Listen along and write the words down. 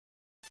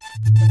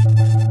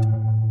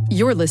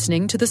You're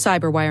listening to the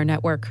Cyberwire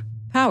Network,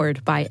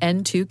 powered by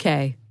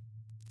N2K.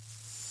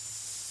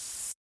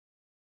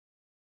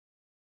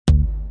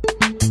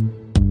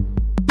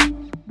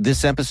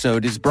 This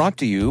episode is brought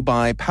to you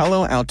by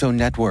Palo Alto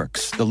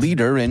Networks, the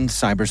leader in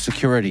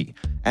cybersecurity.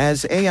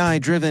 As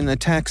AI-driven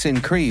attacks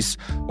increase,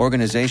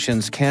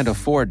 organizations can't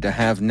afford to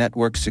have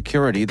network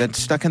security that's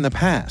stuck in the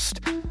past.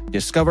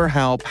 Discover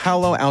how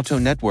Palo Alto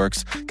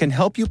Networks can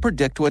help you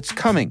predict what's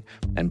coming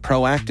and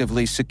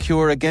proactively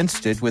secure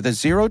against it with a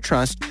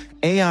zero-trust,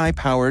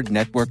 AI-powered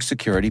network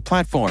security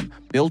platform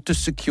built to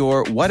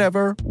secure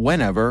whatever,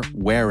 whenever,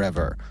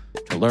 wherever.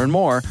 To learn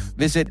more,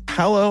 visit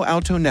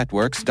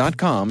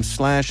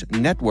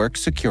paloaltonetworks.com/network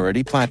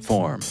security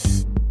platform.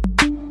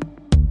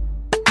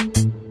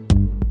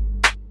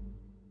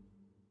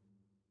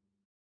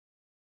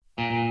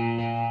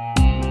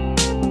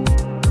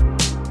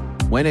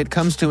 When it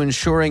comes to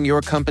ensuring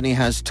your company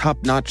has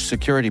top-notch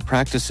security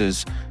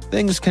practices,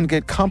 things can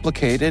get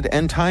complicated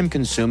and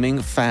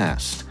time-consuming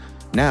fast.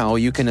 Now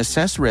you can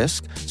assess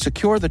risk,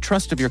 secure the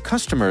trust of your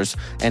customers,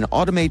 and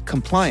automate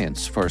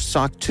compliance for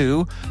SOC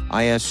 2,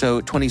 ISO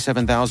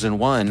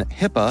 27001,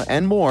 HIPAA,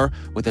 and more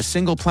with a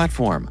single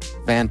platform,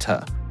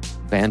 Vanta.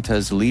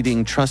 Vanta's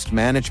leading trust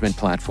management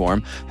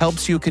platform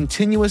helps you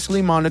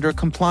continuously monitor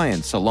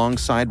compliance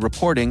alongside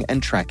reporting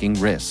and tracking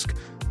risk.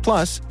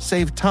 Plus,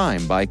 save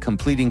time by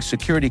completing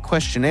security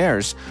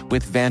questionnaires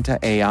with Vanta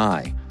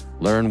AI.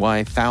 Learn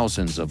why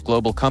thousands of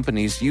global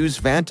companies use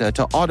Vanta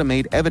to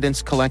automate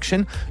evidence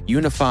collection,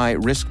 unify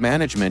risk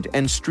management,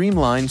 and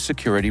streamline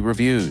security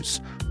reviews.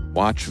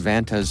 Watch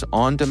Vanta's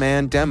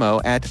on-demand demo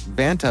at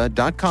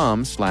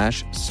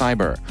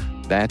vanta.com/cyber.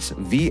 That's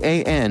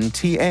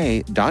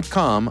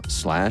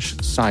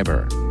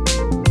VANTA.com/cyber.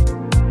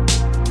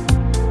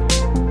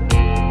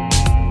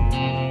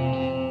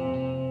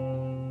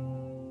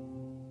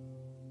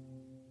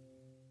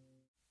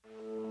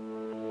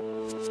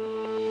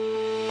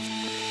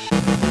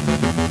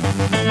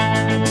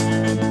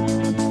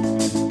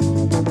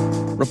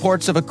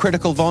 Reports of a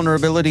critical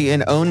vulnerability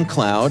in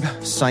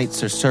ownCloud.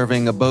 Sites are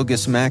serving a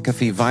bogus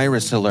McAfee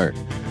virus alert.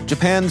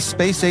 Japan's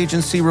space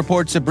agency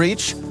reports a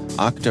breach.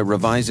 Okta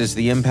revises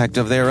the impact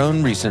of their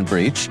own recent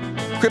breach.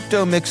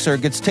 Crypto Mixer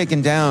gets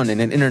taken down in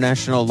an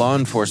international law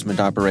enforcement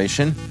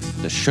operation.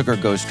 The Sugar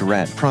Ghost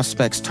Rat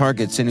prospects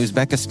targets in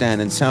Uzbekistan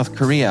and South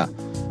Korea.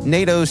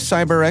 NATO's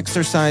cyber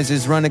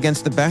exercises run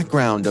against the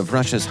background of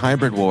Russia's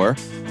hybrid war.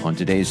 On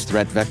today's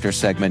Threat Vector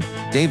segment,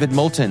 David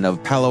Moulton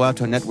of Palo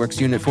Alto Networks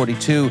Unit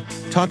 42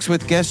 talks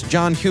with guest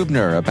John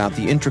Hubner about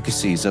the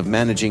intricacies of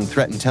managing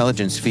threat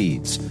intelligence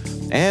feeds.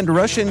 And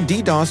Russian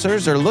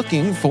DDoSers are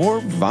looking for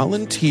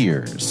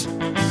volunteers.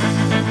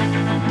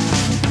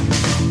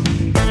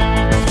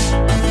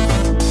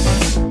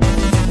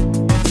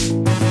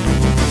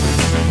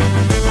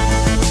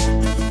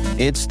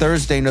 It's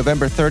Thursday,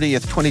 November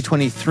 30th,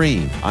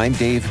 2023. I'm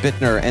Dave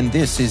Bittner, and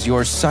this is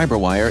your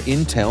Cyberwire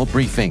Intel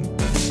Briefing.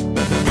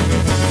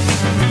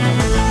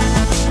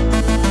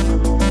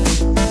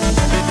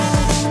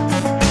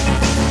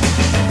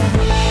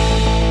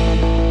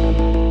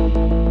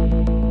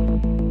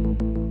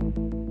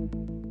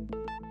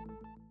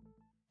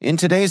 In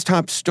today's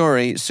top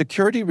story,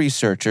 security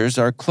researchers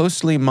are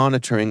closely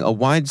monitoring a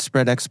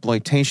widespread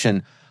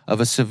exploitation of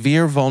a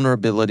severe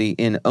vulnerability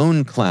in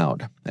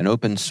ownCloud, an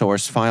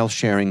open-source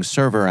file-sharing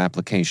server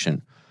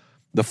application.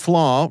 The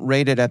flaw,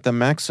 rated at the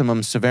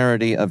maximum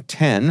severity of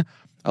 10,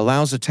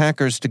 allows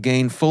attackers to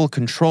gain full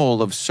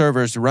control of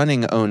servers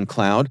running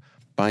ownCloud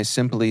by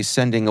simply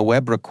sending a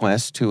web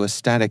request to a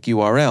static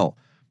URL.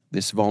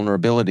 This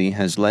vulnerability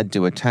has led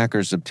to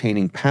attackers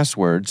obtaining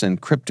passwords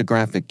and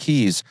cryptographic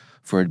keys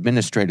for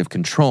administrative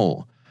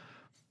control.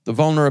 The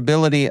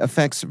vulnerability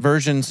affects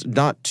versions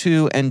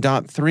 .2 and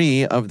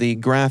 .3 of the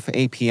Graph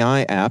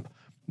API app,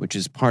 which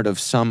is part of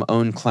some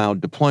ownCloud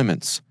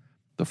deployments.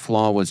 The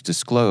flaw was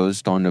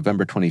disclosed on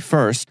November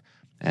 21st,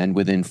 and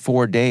within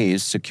 4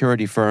 days,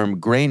 security firm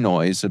Grey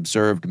Noise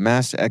observed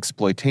mass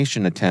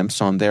exploitation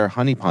attempts on their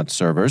honeypot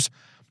servers,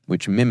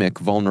 which mimic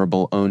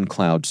vulnerable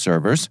ownCloud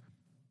servers.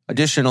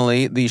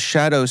 Additionally, the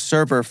Shadow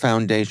Server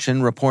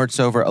Foundation reports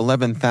over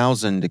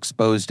 11,000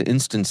 exposed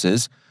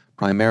instances,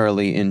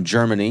 primarily in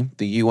Germany,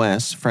 the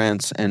US,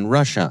 France, and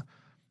Russia.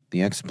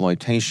 The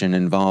exploitation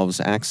involves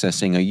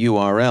accessing a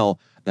URL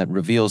that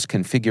reveals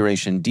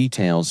configuration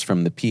details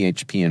from the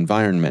PHP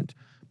environment,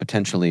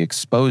 potentially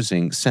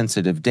exposing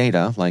sensitive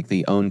data like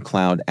the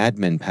ownCloud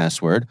admin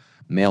password,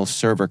 mail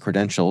server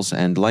credentials,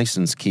 and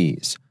license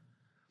keys.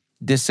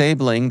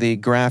 Disabling the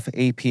Graph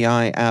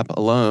API app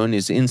alone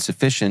is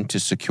insufficient to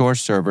secure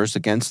servers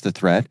against the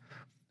threat.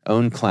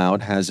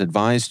 ownCloud has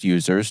advised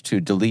users to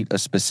delete a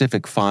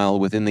specific file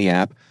within the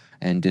app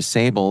and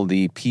disable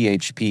the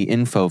PHP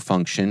info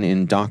function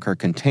in Docker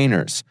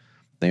containers.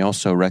 They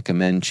also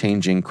recommend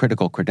changing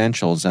critical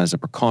credentials as a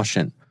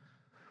precaution.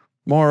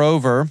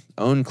 Moreover,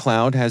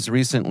 ownCloud has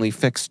recently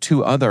fixed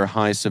 2 other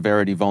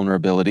high-severity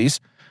vulnerabilities,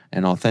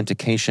 an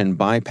authentication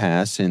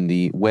bypass in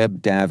the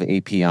WebDAV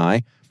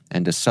API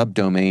and a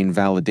subdomain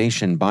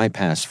validation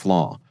bypass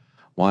flaw.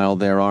 While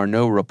there are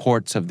no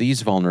reports of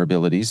these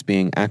vulnerabilities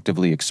being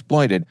actively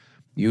exploited,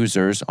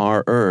 users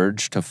are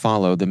urged to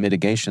follow the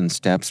mitigation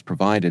steps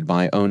provided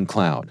by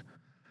ownCloud.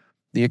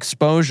 The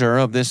exposure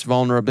of this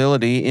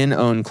vulnerability in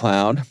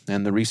ownCloud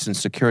and the recent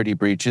security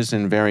breaches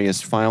in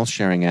various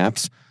file-sharing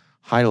apps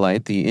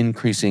highlight the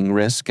increasing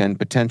risk and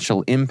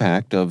potential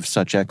impact of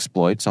such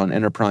exploits on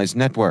enterprise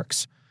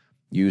networks.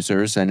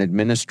 Users and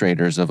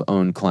administrators of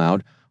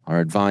ownCloud are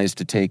advised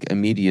to take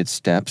immediate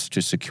steps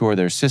to secure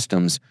their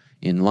systems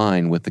in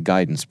line with the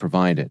guidance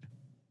provided.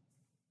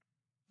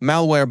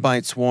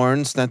 Malwarebytes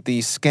warns that the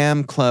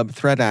Scam Club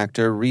threat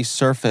actor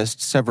resurfaced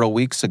several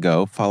weeks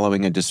ago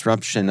following a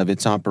disruption of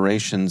its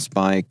operations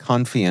by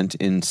Confiant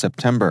in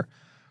September.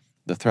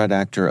 The threat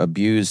actor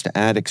abused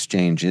ad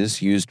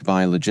exchanges used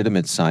by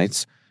legitimate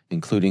sites,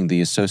 including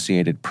the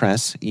Associated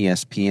Press,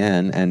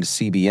 ESPN, and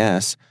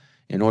CBS,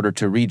 in order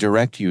to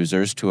redirect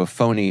users to a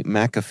phony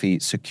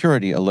McAfee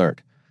security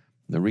alert.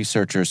 The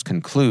researchers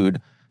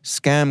conclude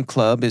Scam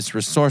Club is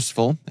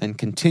resourceful and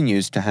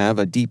continues to have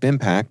a deep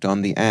impact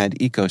on the ad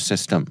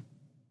ecosystem.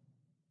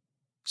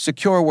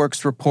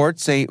 SecureWorks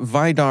reports a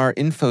Vidar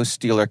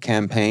info-stealer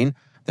campaign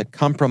that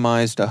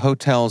compromised a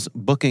hotel's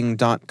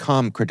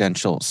Booking.com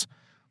credentials.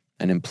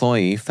 An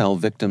employee fell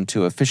victim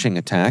to a phishing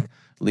attack,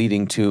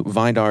 leading to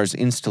Vidar's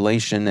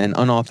installation and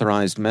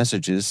unauthorized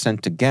messages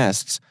sent to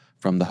guests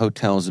from the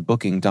hotel's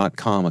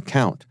Booking.com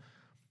account.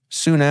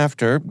 Soon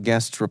after,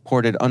 guests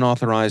reported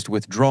unauthorized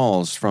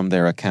withdrawals from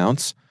their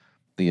accounts.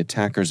 The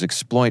attackers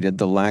exploited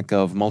the lack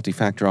of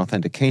multi-factor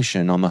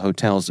authentication on the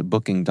hotel's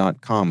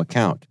Booking.com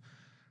account.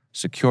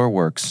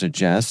 SecureWorks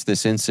suggests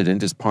this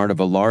incident is part of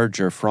a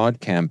larger fraud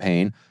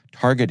campaign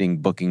targeting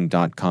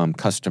Booking.com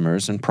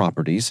customers and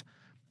properties.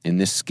 In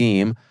this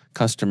scheme,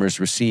 customers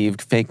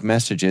received fake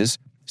messages,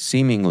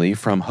 seemingly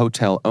from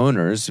hotel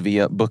owners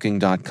via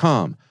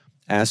Booking.com,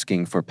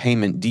 asking for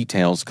payment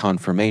details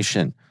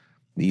confirmation.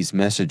 These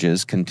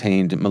messages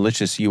contained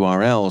malicious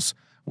URLs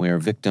where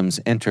victims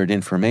entered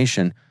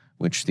information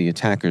which the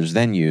attackers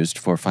then used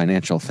for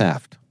financial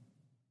theft.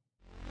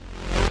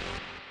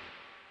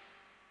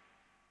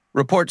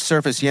 Reports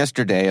surfaced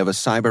yesterday of a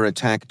cyber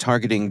attack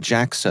targeting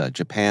JAXA,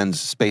 Japan's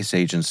space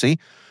agency.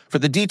 For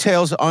the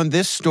details on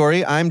this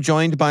story, I'm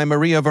joined by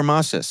Maria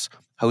Vermasis,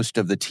 host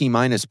of the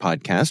T-Minus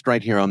podcast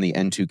right here on the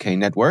N2K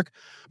network.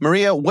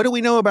 Maria, what do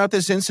we know about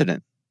this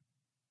incident?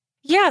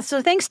 Yeah,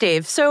 so thanks,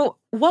 Dave. So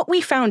what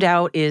we found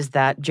out is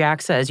that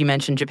JAXA, as you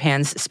mentioned,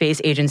 Japan's space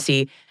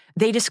agency,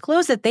 they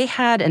disclosed that they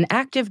had an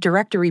Active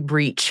Directory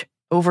breach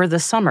over the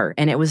summer,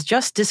 and it was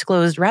just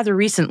disclosed rather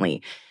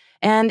recently.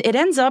 And it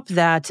ends up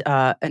that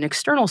an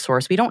external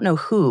source, we don't know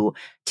who,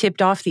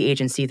 tipped off the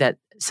agency that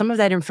some of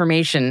that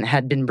information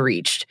had been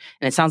breached.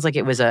 And it sounds like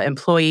it was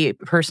employee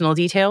personal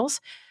details.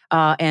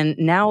 And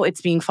now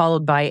it's being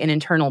followed by an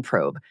internal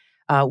probe.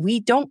 We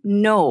don't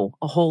know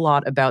a whole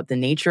lot about the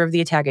nature of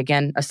the attack.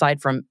 Again,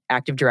 aside from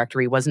Active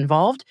Directory was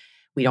involved.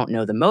 We don't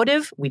know the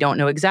motive. We don't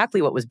know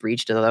exactly what was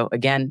breached, although,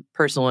 again,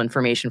 personal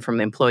information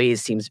from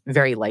employees seems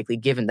very likely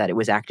given that it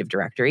was Active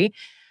Directory.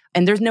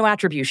 And there's no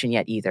attribution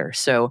yet either.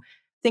 So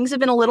things have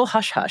been a little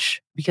hush-hush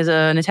because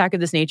an attack of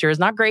this nature is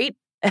not great,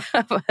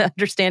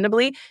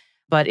 understandably,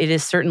 but it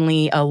is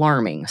certainly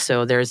alarming.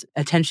 So there's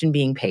attention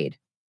being paid.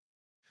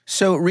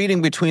 So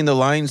reading between the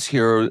lines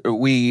here,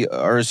 we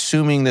are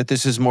assuming that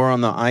this is more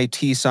on the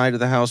IT side of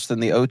the house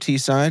than the OT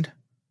side?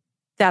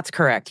 That's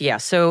correct, yeah.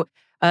 So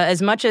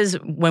as much as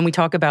when we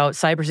talk about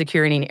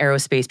cybersecurity and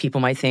aerospace, people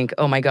might think,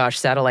 oh my gosh,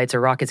 satellites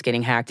or rockets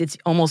getting hacked. It's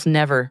almost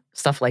never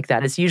stuff like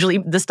that. It's usually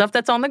the stuff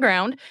that's on the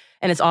ground,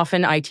 and it's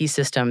often IT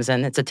systems,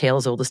 and it's a tale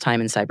as old as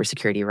time in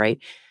cybersecurity, right?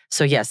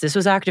 So yes, this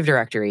was Active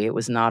Directory. It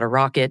was not a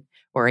rocket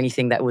or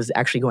anything that was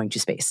actually going to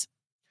space.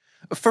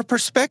 For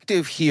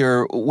perspective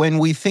here, when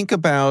we think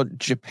about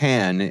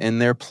Japan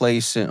and their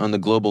place on the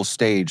global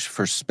stage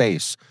for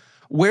space,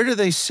 where do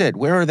they sit?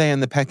 Where are they in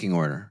the pecking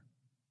order?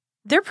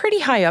 They're pretty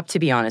high up, to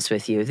be honest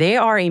with you. They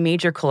are a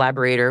major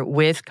collaborator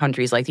with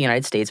countries like the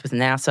United States, with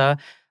NASA,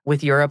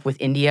 with Europe, with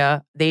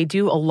India. They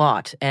do a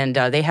lot, and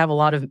they have a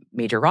lot of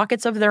major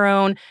rockets of their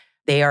own.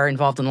 They are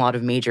involved in a lot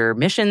of major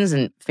missions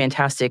and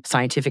fantastic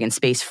scientific and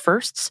space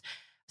firsts.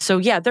 So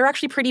yeah, they're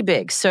actually pretty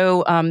big.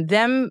 So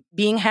them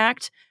being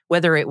hacked,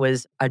 whether it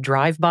was a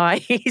drive-by,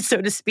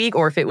 so to speak,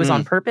 or if it was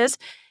on purpose,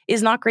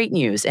 is not great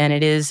news, and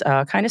it is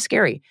kind of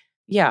scary.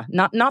 Yeah,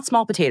 not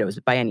small potatoes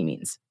by any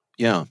means.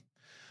 Yeah.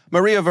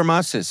 Maria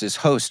Vermasis is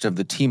host of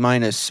the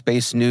T-Minus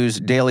Space News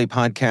Daily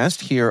podcast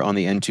here on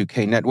the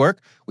N2K network.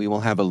 We will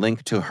have a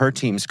link to her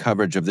team's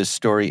coverage of this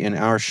story in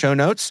our show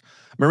notes.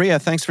 Maria,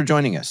 thanks for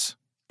joining us.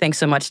 Thanks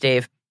so much,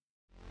 Dave.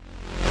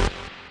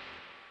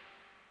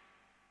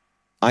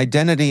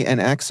 Identity and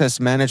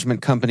access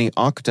management company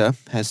Okta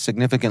has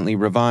significantly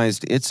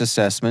revised its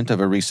assessment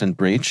of a recent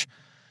breach.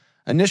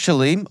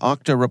 Initially,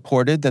 Okta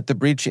reported that the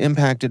breach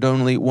impacted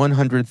only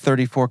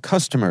 134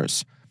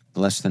 customers,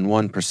 less than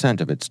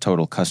 1% of its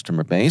total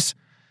customer base.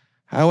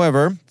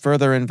 However,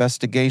 further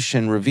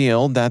investigation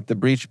revealed that the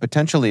breach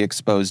potentially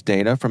exposed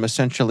data from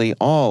essentially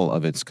all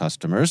of its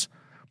customers.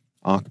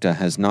 Okta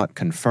has not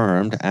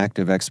confirmed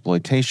active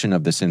exploitation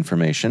of this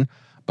information,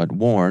 but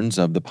warns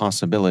of the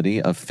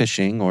possibility of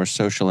phishing or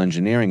social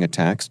engineering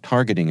attacks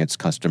targeting its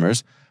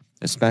customers,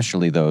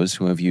 especially those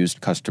who have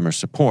used customer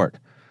support.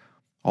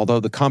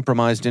 Although the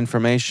compromised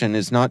information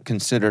is not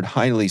considered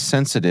highly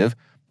sensitive,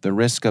 the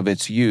risk of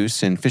its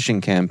use in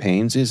phishing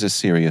campaigns is a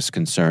serious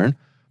concern.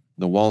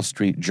 The Wall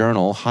Street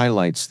Journal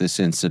highlights this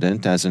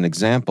incident as an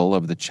example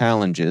of the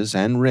challenges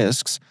and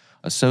risks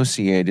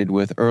associated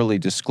with early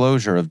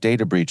disclosure of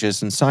data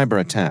breaches and cyber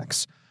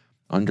attacks,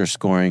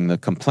 underscoring the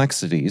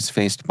complexities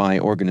faced by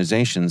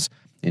organizations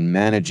in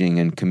managing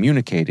and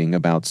communicating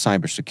about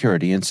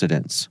cybersecurity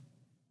incidents.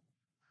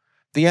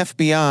 The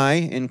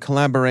FBI, in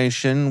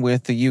collaboration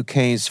with the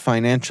UK's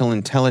Financial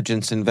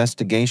Intelligence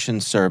Investigation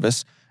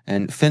Service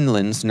and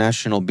Finland's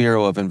National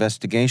Bureau of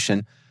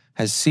Investigation,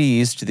 has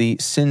seized the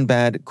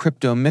Sinbad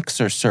crypto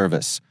mixer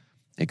service,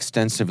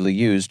 extensively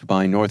used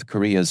by North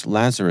Korea's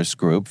Lazarus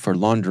Group for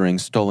laundering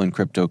stolen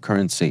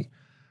cryptocurrency.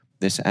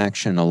 This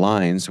action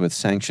aligns with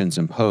sanctions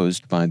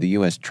imposed by the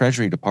U.S.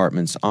 Treasury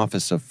Department's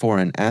Office of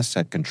Foreign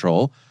Asset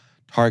Control,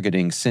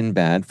 targeting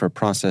Sinbad for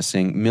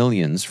processing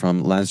millions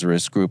from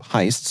Lazarus Group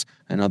heists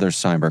and other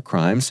cyber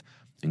crimes,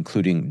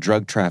 including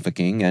drug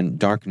trafficking and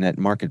darknet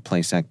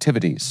marketplace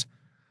activities.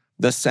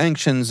 The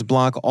sanctions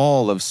block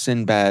all of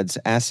Sinbad's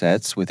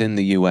assets within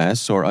the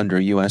U.S. or under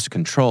U.S.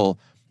 control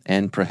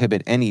and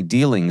prohibit any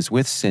dealings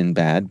with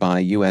Sinbad by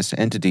U.S.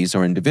 entities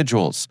or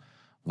individuals.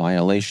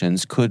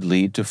 Violations could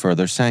lead to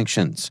further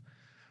sanctions.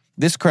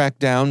 This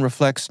crackdown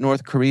reflects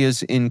North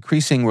Korea's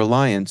increasing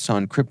reliance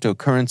on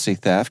cryptocurrency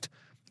theft,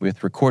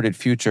 with Recorded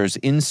Future's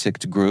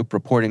Insikt Group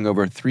reporting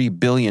over $3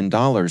 billion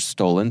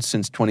stolen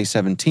since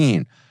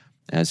 2017,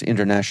 as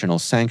international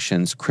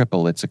sanctions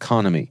cripple its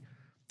economy.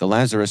 The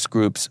Lazarus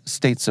Group's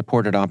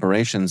state-supported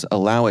operations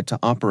allow it to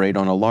operate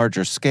on a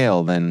larger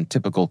scale than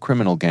typical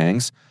criminal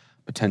gangs,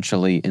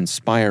 potentially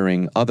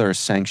inspiring other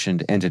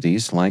sanctioned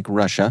entities like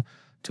Russia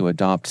to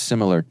adopt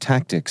similar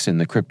tactics in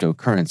the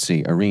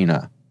cryptocurrency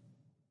arena.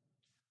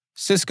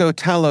 Cisco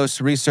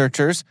Talos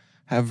researchers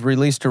have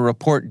released a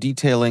report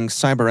detailing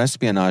cyber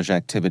espionage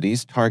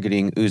activities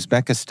targeting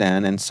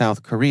Uzbekistan and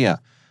South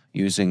Korea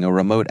using a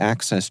remote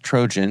access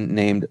Trojan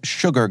named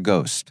Sugar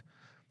Ghost.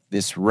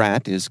 This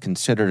rat is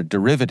considered a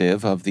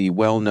derivative of the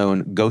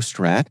well-known ghost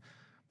rat.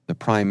 The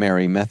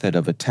primary method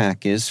of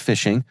attack is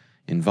phishing,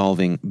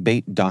 involving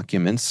bait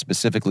documents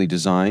specifically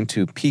designed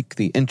to pique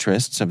the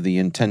interests of the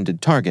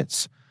intended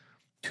targets.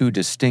 Two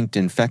distinct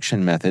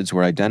infection methods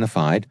were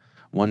identified,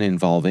 one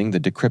involving the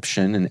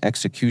decryption and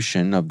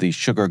execution of the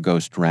Sugar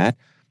Ghost rat,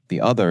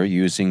 the other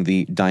using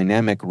the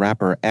dynamic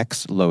wrapper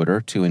X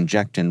loader to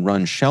inject and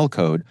run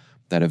shellcode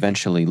that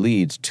eventually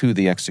leads to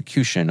the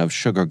execution of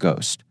Sugar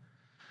Ghost.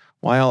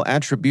 While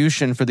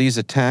attribution for these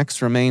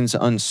attacks remains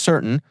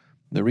uncertain,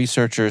 the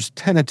researchers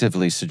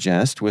tentatively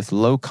suggest with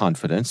low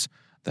confidence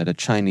that a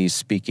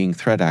Chinese-speaking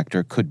threat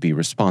actor could be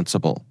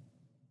responsible.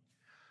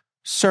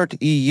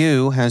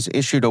 CERT-EU has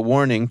issued a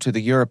warning to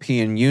the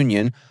European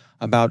Union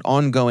about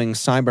ongoing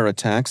cyber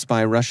attacks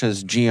by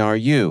Russia's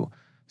GRU,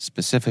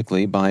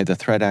 specifically by the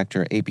threat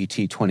actor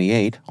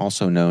APT28,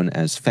 also known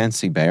as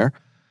Fancy Bear.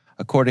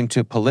 According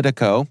to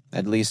Politico,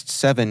 at least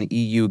 7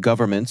 EU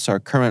governments are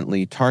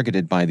currently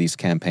targeted by these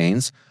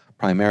campaigns,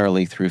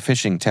 primarily through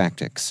phishing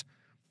tactics.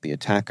 The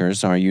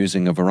attackers are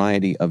using a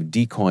variety of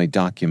decoy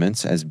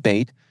documents as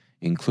bait,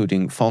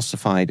 including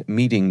falsified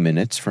meeting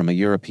minutes from a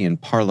European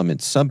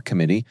Parliament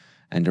subcommittee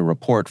and a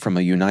report from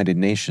a United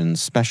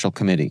Nations special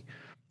committee.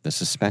 The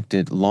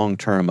suspected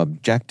long-term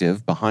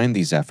objective behind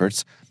these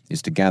efforts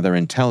is to gather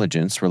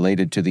intelligence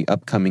related to the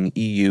upcoming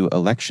EU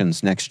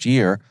elections next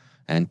year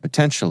and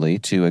potentially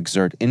to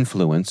exert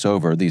influence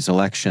over these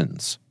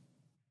elections.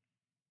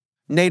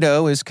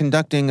 NATO is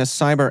conducting a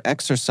cyber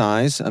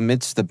exercise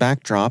amidst the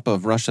backdrop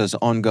of Russia's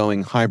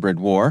ongoing hybrid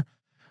war.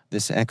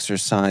 This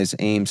exercise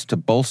aims to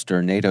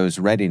bolster NATO's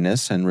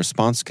readiness and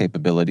response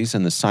capabilities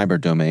in the cyber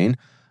domain,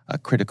 a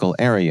critical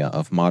area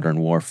of modern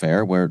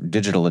warfare where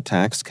digital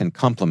attacks can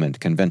complement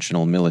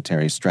conventional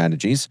military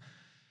strategies.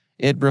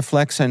 It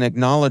reflects an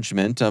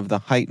acknowledgement of the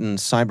heightened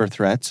cyber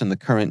threats in the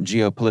current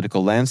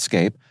geopolitical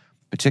landscape,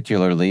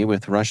 particularly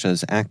with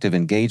Russia's active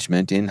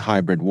engagement in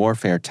hybrid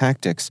warfare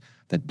tactics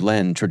that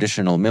blend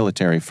traditional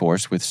military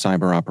force with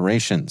cyber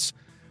operations.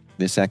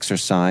 This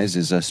exercise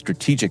is a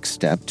strategic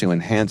step to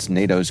enhance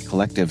NATO's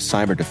collective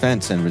cyber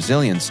defense and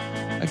resilience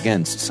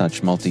against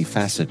such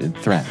multifaceted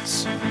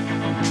threats.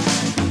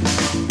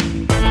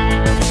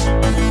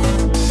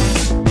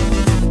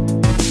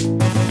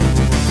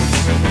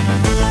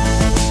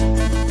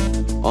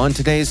 On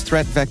today's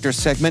Threat Vector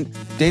segment,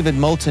 David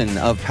Moulton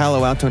of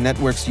Palo Alto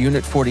Networks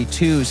Unit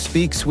 42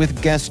 speaks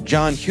with guest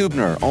John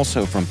Hubner,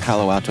 also from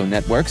Palo Alto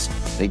Networks.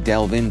 They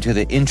delve into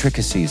the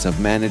intricacies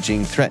of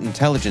managing threat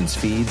intelligence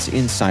feeds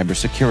in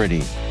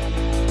cybersecurity.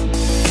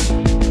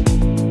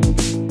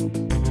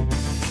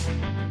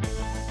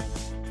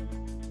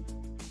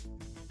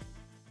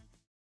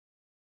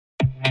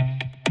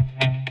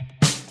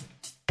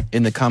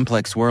 In the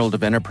complex world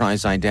of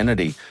enterprise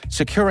identity,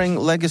 securing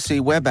legacy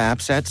web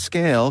apps at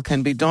scale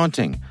can be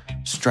daunting.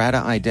 Strata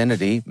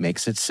Identity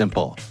makes it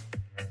simple.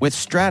 With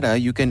Strata,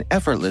 you can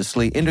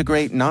effortlessly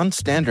integrate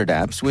non-standard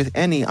apps with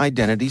any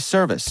identity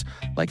service,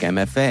 like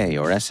MFA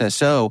or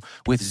SSO,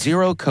 with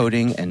zero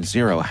coding and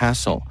zero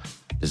hassle.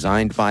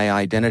 Designed by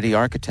identity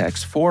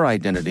architects for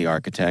identity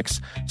architects,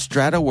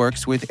 Strata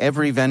works with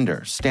every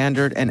vendor,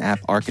 standard, and app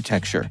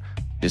architecture.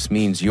 This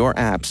means your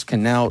apps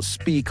can now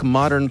speak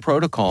modern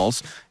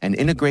protocols and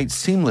integrate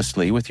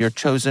seamlessly with your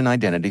chosen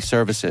identity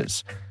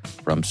services.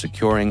 From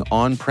securing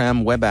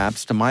on-prem web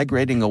apps to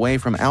migrating away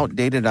from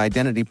outdated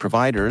identity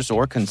providers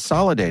or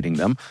consolidating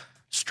them,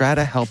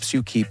 Strata helps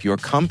you keep your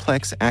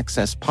complex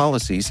access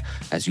policies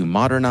as you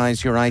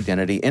modernize your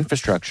identity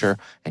infrastructure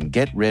and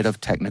get rid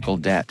of technical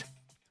debt.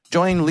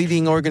 Join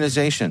leading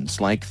organizations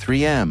like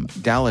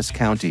 3M, Dallas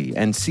County,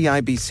 and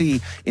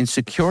CIBC in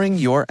securing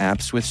your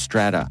apps with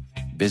Strata.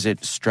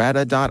 Visit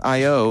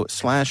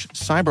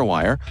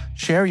strata.io/cyberwire,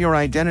 share your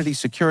identity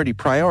security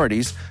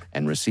priorities,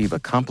 and receive a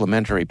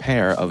complimentary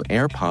pair of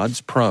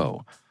AirPods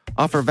Pro.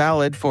 Offer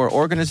valid for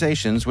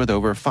organizations with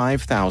over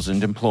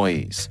 5,000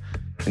 employees.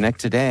 Connect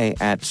today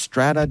at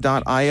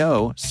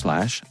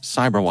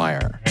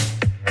strata.io/cyberwire.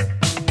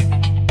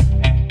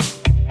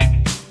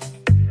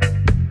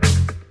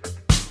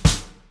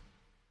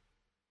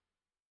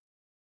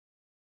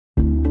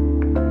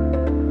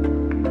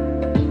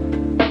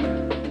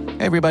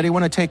 Hey everybody, I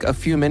want to take a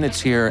few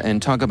minutes here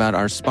and talk about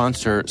our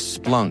sponsor,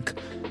 Splunk.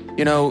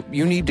 You know,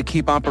 you need to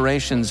keep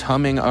operations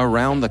humming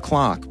around the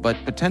clock, but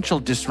potential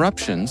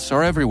disruptions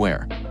are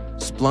everywhere.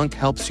 Splunk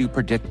helps you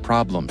predict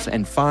problems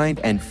and find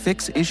and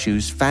fix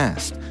issues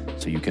fast,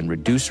 so you can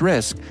reduce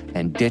risk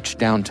and ditch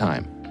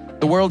downtime.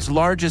 The world's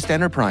largest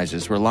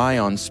enterprises rely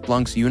on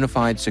Splunk's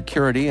unified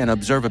security and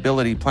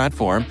observability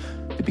platform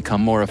to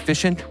become more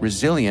efficient,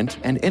 resilient,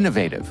 and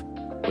innovative.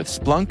 With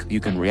Splunk, you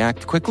can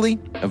react quickly,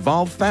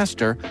 evolve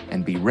faster,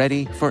 and be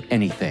ready for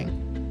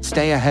anything.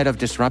 Stay ahead of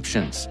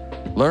disruptions.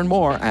 Learn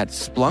more at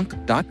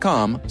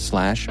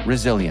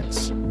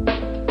splunk.com/resilience.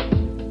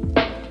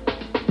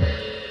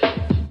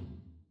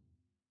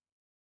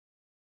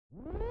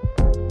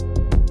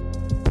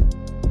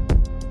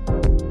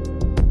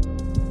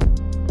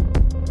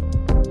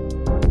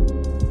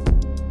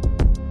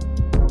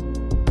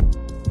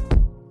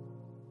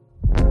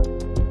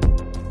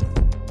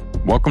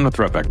 Welcome to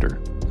Threat Vector,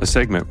 a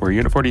segment where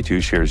Unit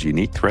 42 shares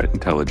unique threat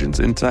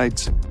intelligence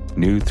insights,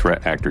 new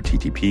threat actor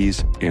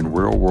TTPs, and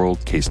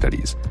real-world case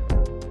studies.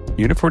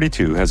 Unit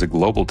 42 has a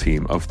global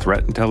team of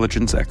threat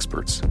intelligence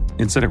experts,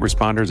 incident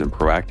responders, and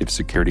proactive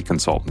security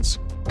consultants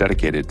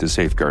dedicated to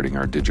safeguarding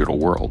our digital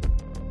world.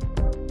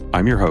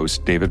 I'm your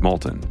host, David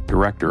Moulton,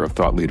 Director of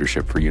Thought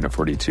Leadership for Unit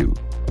 42.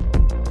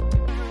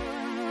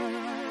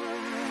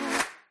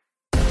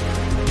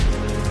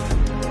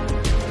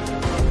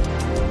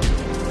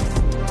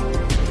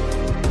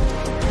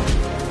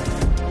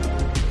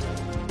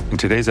 In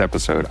today's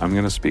episode, I'm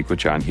going to speak with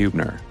John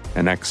Hubner,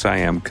 an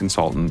ex-IM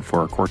consultant for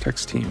our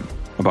Cortex team,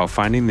 about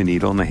finding the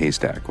needle in the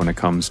haystack when it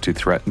comes to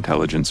threat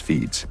intelligence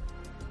feeds.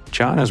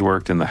 John has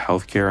worked in the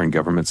healthcare and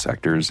government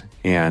sectors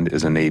and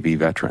is a Navy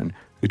veteran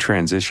who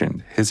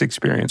transitioned his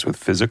experience with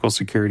physical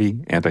security,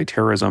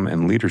 anti-terrorism,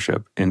 and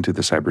leadership into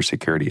the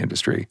cybersecurity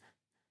industry.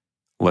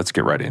 Let's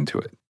get right into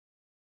it.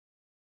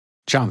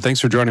 John,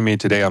 thanks for joining me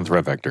today on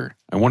Threat Vector.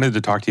 I wanted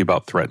to talk to you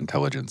about threat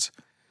intelligence.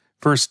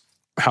 First,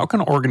 how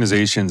can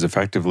organizations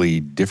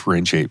effectively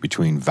differentiate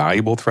between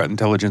valuable threat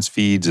intelligence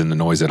feeds and the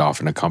noise that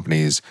often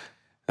accompanies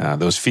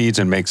those feeds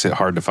and makes it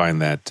hard to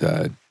find that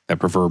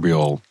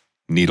proverbial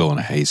needle in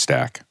a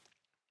haystack?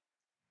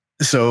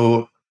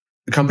 So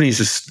companies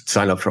just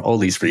sign up for all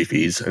these free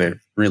feeds, and it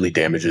really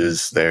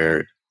damages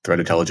their threat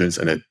intelligence,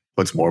 and it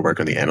puts more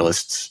work on the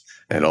analysts,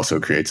 and also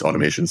creates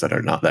automations that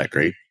are not that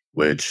great,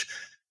 which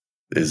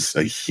is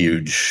a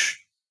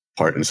huge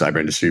part in the cyber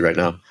industry right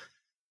now.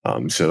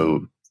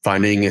 So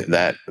finding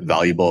that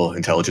valuable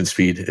intelligence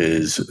feed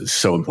is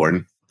so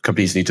important.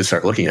 Companies need to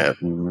start looking at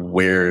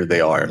where they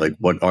are, like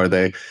what are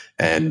they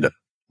and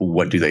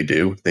what do they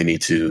do? They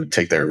need to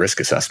take their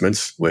risk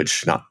assessments,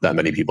 which not that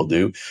many people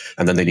do.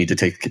 And then they need to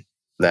take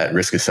that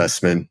risk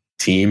assessment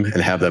team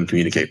and have them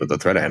communicate with the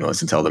threat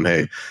analysts and tell them,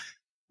 hey,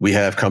 we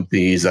have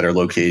companies that are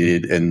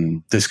located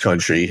in this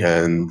country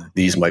and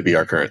these might be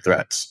our current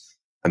threats.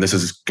 And this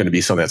is going to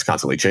be something that's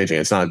constantly changing.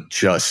 It's not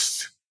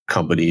just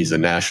companies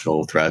and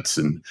national threats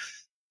and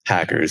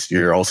hackers.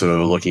 You're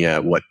also looking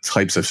at what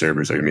types of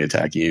servers are going to be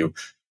attacking you,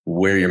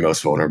 where you're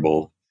most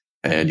vulnerable,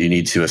 and you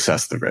need to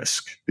assess the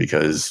risk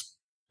because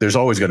there's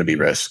always going to be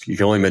risk. You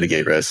can only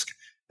mitigate risk,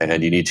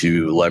 and you need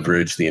to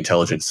leverage the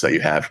intelligence that you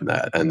have from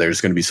that. And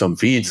there's going to be some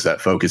feeds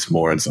that focus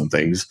more on some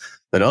things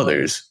than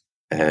others.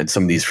 And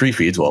some of these free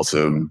feeds will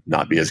also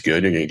not be as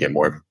good. You're going to get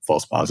more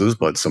false positives,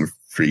 but some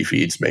free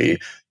feeds may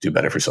do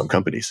better for some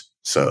companies.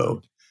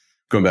 So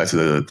going back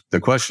to the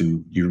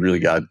question, you really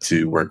got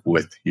to work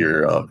with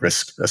your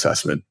risk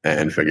assessment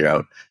and figure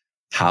out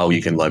how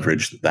you can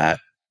leverage that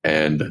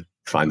and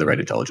find the right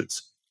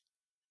intelligence.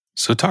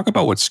 So talk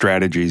about what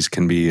strategies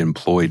can be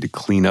employed to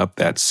clean up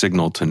that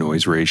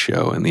signal-to-noise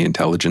ratio in the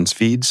intelligence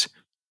feeds.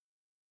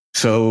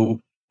 So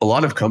a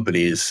lot of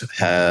companies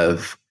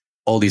have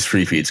all these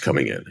free feeds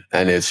coming in,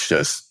 and it's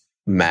just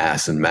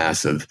mass and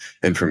massive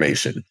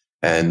information.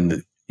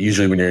 And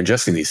usually when you're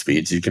ingesting these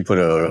feeds, you can put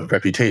a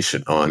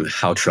reputation on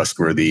how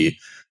trustworthy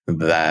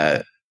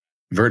that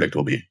verdict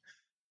will be.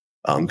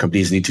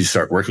 Companies need to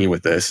start working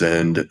with this,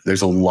 and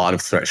there's a lot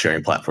of threat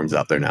sharing platforms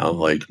out there now,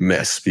 like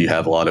MISP. You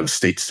have a lot of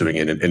states doing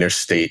it, an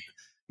interstate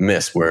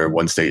MISP, where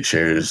one state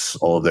shares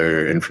all of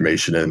their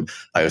information and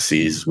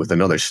IOCs with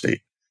another state.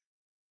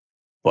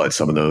 But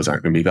some of those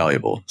aren't going to be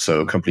valuable.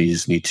 So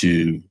companies need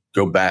to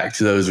go back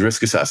to those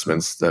risk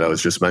assessments that I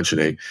was just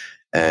mentioning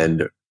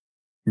and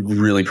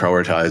really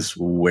prioritize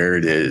where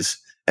it is.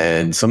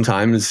 And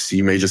sometimes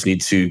you may just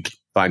need to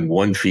find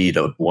one feed,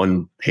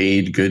 one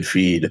paid good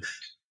feed,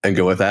 and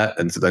go with that,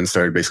 and then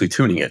start basically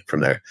tuning it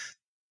from there.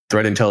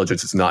 Threat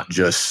intelligence is not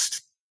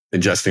just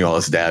ingesting all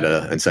this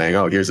data and saying,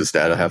 oh, here's this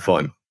data, have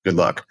fun, good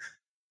luck.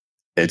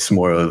 It's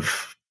more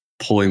of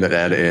pulling the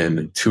data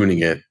in, tuning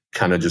it,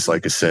 kind of just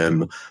like a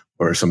SIM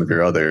or some of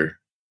your other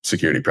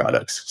security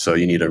products. So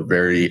you need a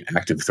very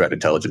active threat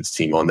intelligence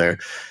team on there.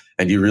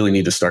 And you really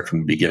need to start from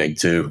the beginning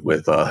too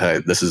with,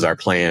 hey, this is our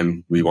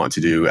plan. We want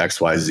to do X,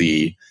 Y,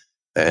 Z,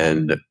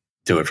 and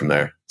do it from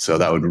there. So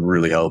that would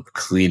really help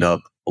clean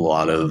up a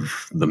lot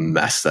of the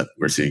mess that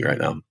we're seeing right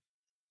now.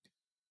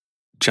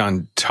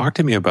 John, talk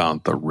to me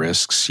about the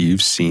risks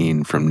you've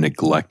seen from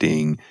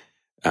neglecting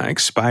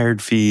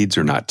expired feeds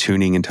or not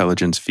tuning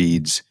intelligence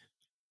feeds.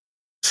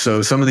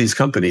 So some of these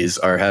companies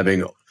are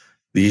having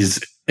these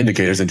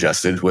indicators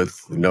ingested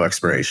with no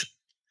expiration.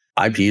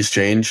 IPs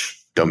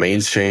change,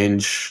 domains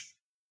change,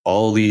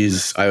 all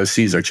these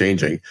IOCs are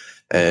changing,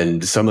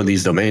 and some of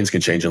these domains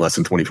can change in less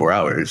than 24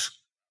 hours.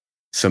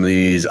 Some of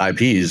these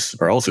IPs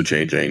are also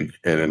changing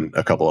in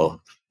a couple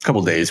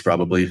days,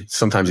 probably,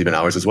 sometimes even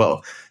hours as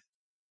well.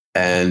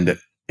 And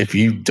if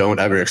you don't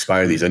ever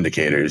expire these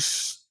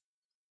indicators,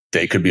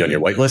 they could be on your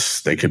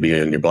whitelist, they could be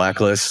on your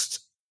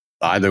blacklist.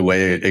 Either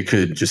way, it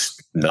could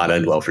just not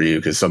end well for you,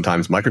 because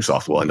sometimes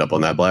Microsoft will end up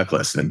on that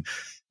blacklist. And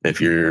if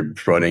you're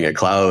running a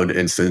cloud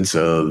instance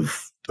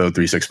of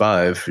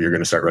O365, you're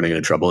going to start running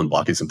into trouble and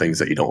blocking some things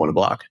that you don't want to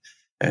block.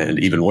 And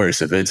even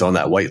worse, if it's on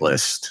that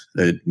whitelist,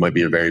 it might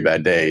be a very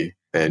bad day,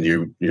 and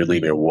you're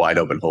leaving a wide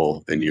open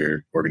hole in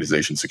your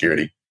organization's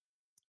security.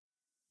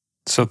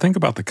 So think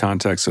about the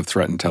context of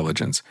threat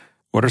intelligence.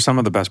 What are some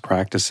of the best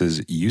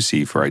practices you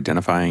see for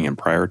identifying and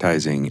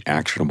prioritizing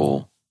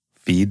actionable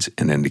feeds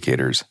and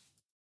indicators?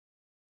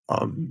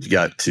 You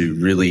got to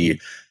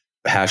really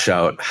hash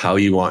out how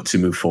you want to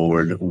move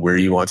forward, where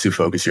you want to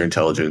focus your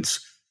intelligence,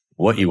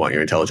 what you want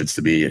your intelligence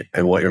to be,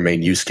 and what your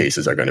main use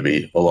cases are going to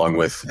be, along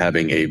with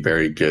having a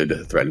very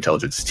good threat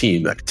intelligence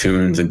team that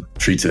tunes and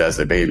treats it as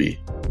their baby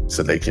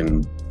so they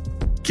can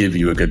give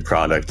you a good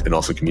product and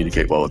also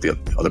communicate well with the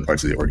other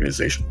parts of the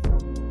organization.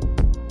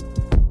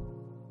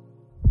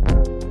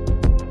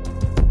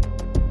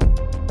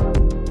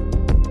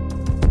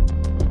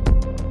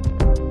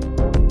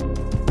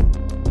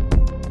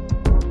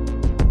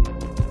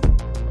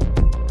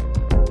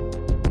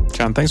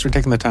 John, thanks for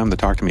taking the time to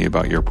talk to me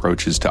about your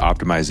approaches to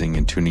optimizing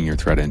and tuning your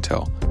threat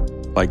intel.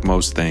 Like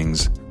most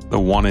things, the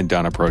one and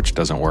done approach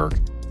doesn't work.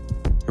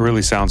 It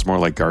really sounds more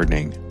like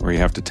gardening, where you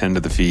have to tend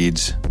to the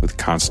feeds with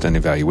constant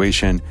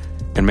evaluation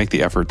and make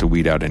the effort to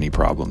weed out any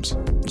problems.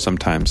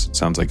 Sometimes it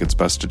sounds like it's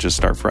best to just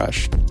start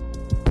fresh.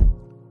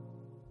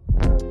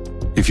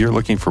 If you're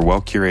looking for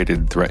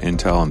well-curated threat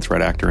intel and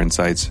threat actor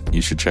insights,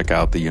 you should check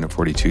out the Unit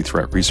 42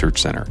 Threat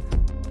Research Center.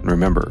 And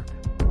remember,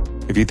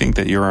 if you think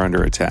that you are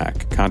under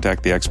attack,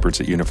 contact the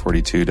experts at Unit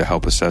 42 to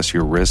help assess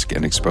your risk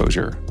and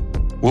exposure.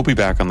 We'll be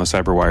back on the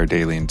CyberWire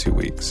Daily in 2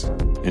 weeks.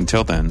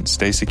 Until then,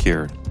 stay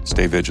secure,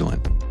 stay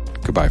vigilant.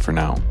 Goodbye for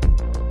now.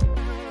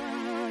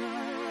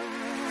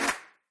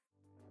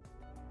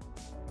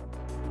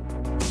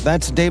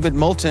 That's David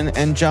Moulton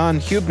and John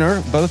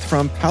Hubner, both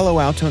from Palo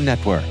Alto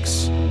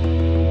Networks.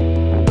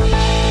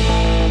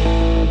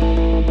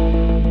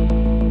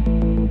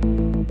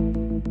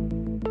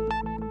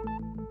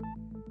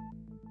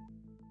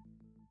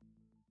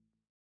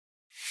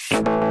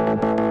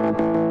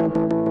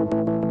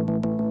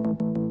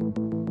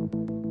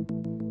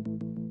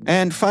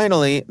 And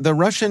finally, the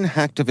Russian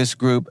hacktivist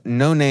group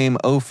No Name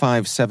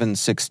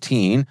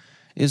 05716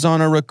 is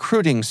on a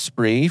recruiting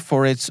spree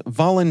for its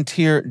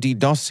volunteer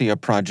DDoSia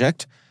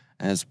project,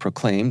 as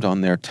proclaimed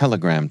on their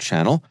Telegram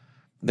channel.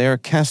 They're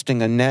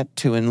casting a net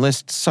to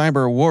enlist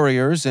cyber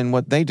warriors in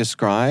what they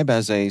describe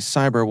as a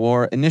cyber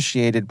war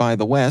initiated by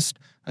the West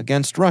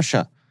against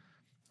Russia.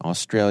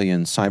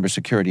 Australian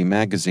Cybersecurity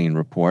Magazine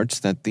reports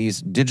that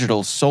these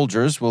digital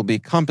soldiers will be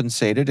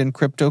compensated in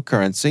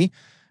cryptocurrency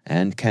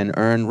and can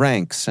earn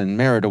ranks and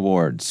merit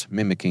awards,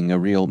 mimicking a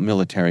real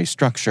military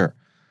structure.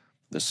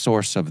 The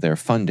source of their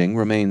funding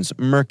remains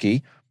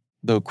murky,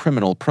 though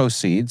criminal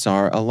proceeds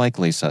are a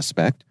likely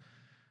suspect.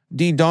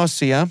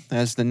 DDoSia,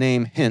 as the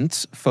name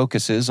hints,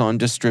 focuses on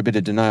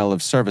distributed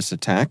denial-of-service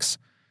attacks.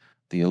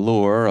 The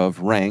allure of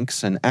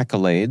ranks and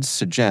accolades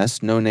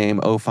suggests no-name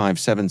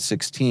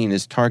 05716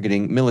 is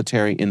targeting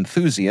military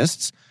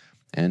enthusiasts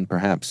and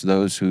perhaps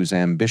those whose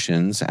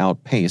ambitions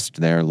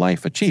outpaced their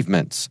life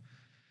achievements.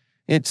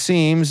 It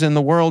seems in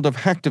the world of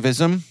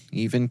hacktivism,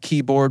 even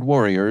keyboard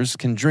warriors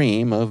can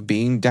dream of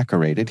being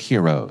decorated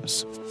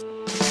heroes.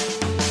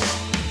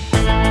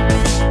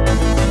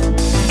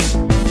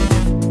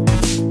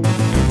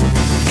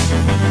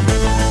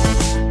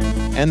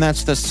 And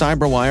that's the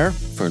Cyberwire.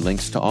 For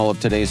links to all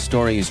of today's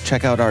stories,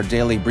 check out our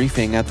daily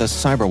briefing at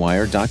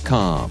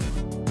thecyberwire.com.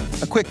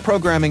 A quick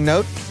programming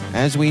note.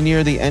 As we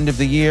near the end of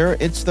the year,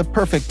 it's the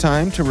perfect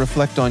time to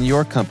reflect on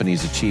your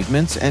company's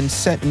achievements and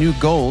set new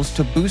goals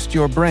to boost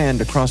your brand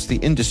across the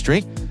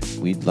industry.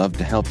 We'd love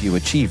to help you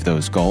achieve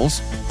those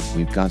goals.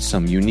 We've got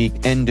some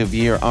unique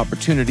end-of-year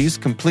opportunities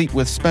complete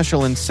with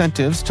special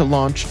incentives to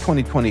launch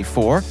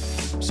 2024,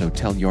 so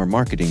tell your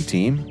marketing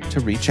team to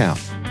reach out.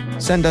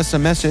 Send us a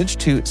message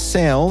to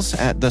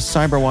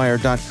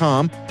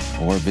sales@thecyberwire.com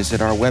or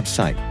visit our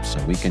website so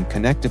we can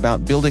connect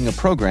about building a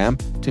program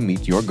to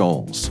meet your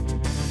goals.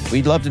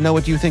 We'd love to know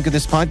what you think of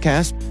this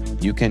podcast.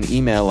 You can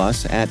email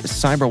us at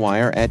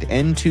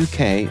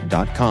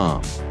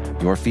cyberwire@n2k.com.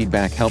 Your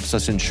feedback helps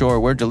us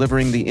ensure we're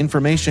delivering the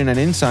information and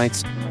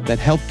insights that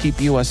help keep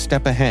you a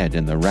step ahead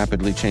in the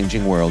rapidly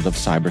changing world of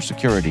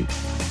cybersecurity.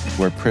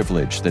 We're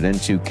privileged that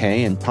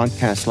N2K and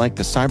podcasts like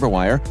The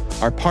Cyberwire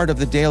are part of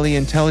the daily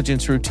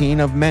intelligence routine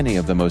of many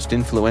of the most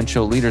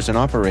influential leaders and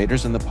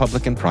operators in the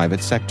public and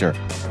private sector,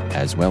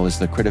 as well as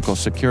the critical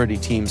security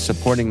teams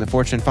supporting the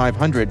Fortune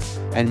 500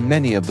 and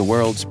many of the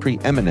world's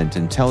preeminent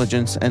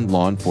intelligence and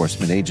law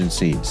enforcement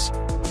agencies.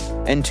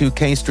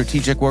 N2K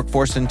Strategic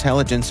Workforce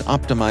Intelligence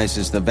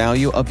optimizes the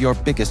value of your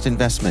biggest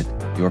investment,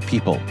 your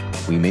people.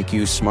 We make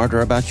you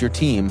smarter about your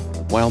team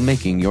while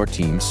making your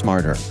team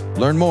smarter.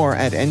 Learn more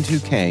at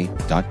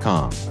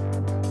n2k.com.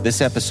 This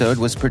episode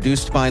was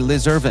produced by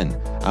Liz Irvin.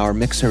 Our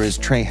mixer is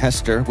Trey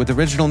Hester with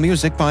original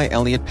music by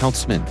Elliot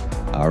Peltzman.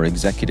 Our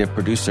executive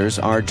producers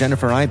are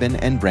Jennifer Iben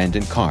and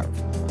Brandon Karp.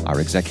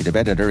 Our executive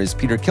editor is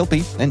Peter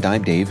Kilpie, and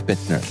I'm Dave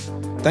Bittner.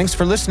 Thanks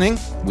for listening.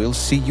 We'll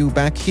see you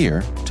back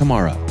here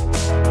tomorrow.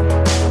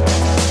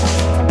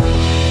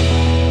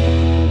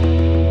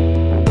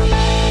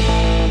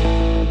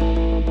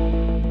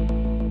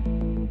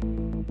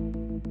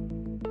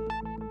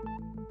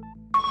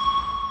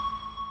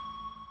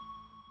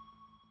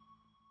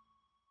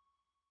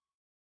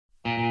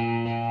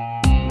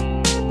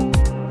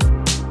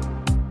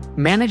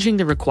 Managing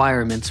the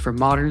requirements for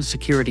modern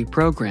security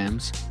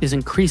programs is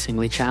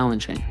increasingly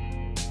challenging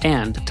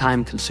and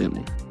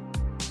time-consuming.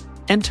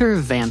 Enter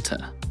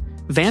Vanta.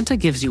 Vanta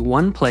gives you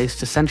one place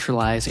to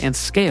centralize and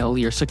scale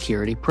your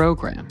security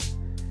program.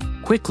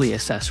 Quickly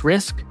assess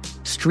risk,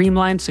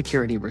 streamline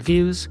security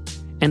reviews,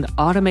 and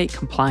automate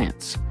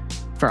compliance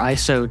for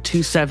ISO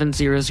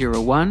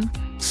 27001,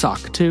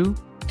 SOC 2,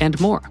 and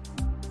more.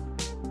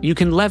 You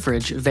can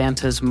leverage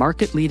Vanta's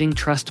market-leading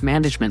trust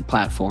management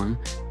platform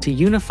to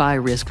unify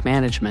risk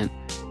management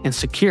and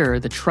secure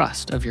the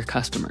trust of your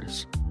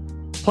customers.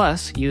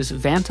 Plus, use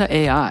Vanta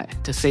AI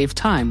to save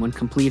time when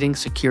completing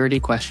security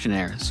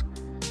questionnaires.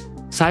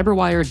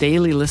 Cyberwire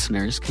Daily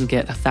listeners can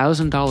get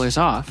 $1,000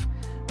 off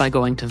by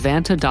going to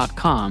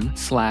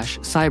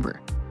vanta.com/cyber.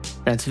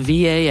 That's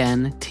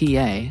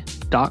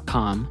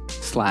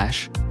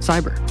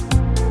VANTA.com/cyber.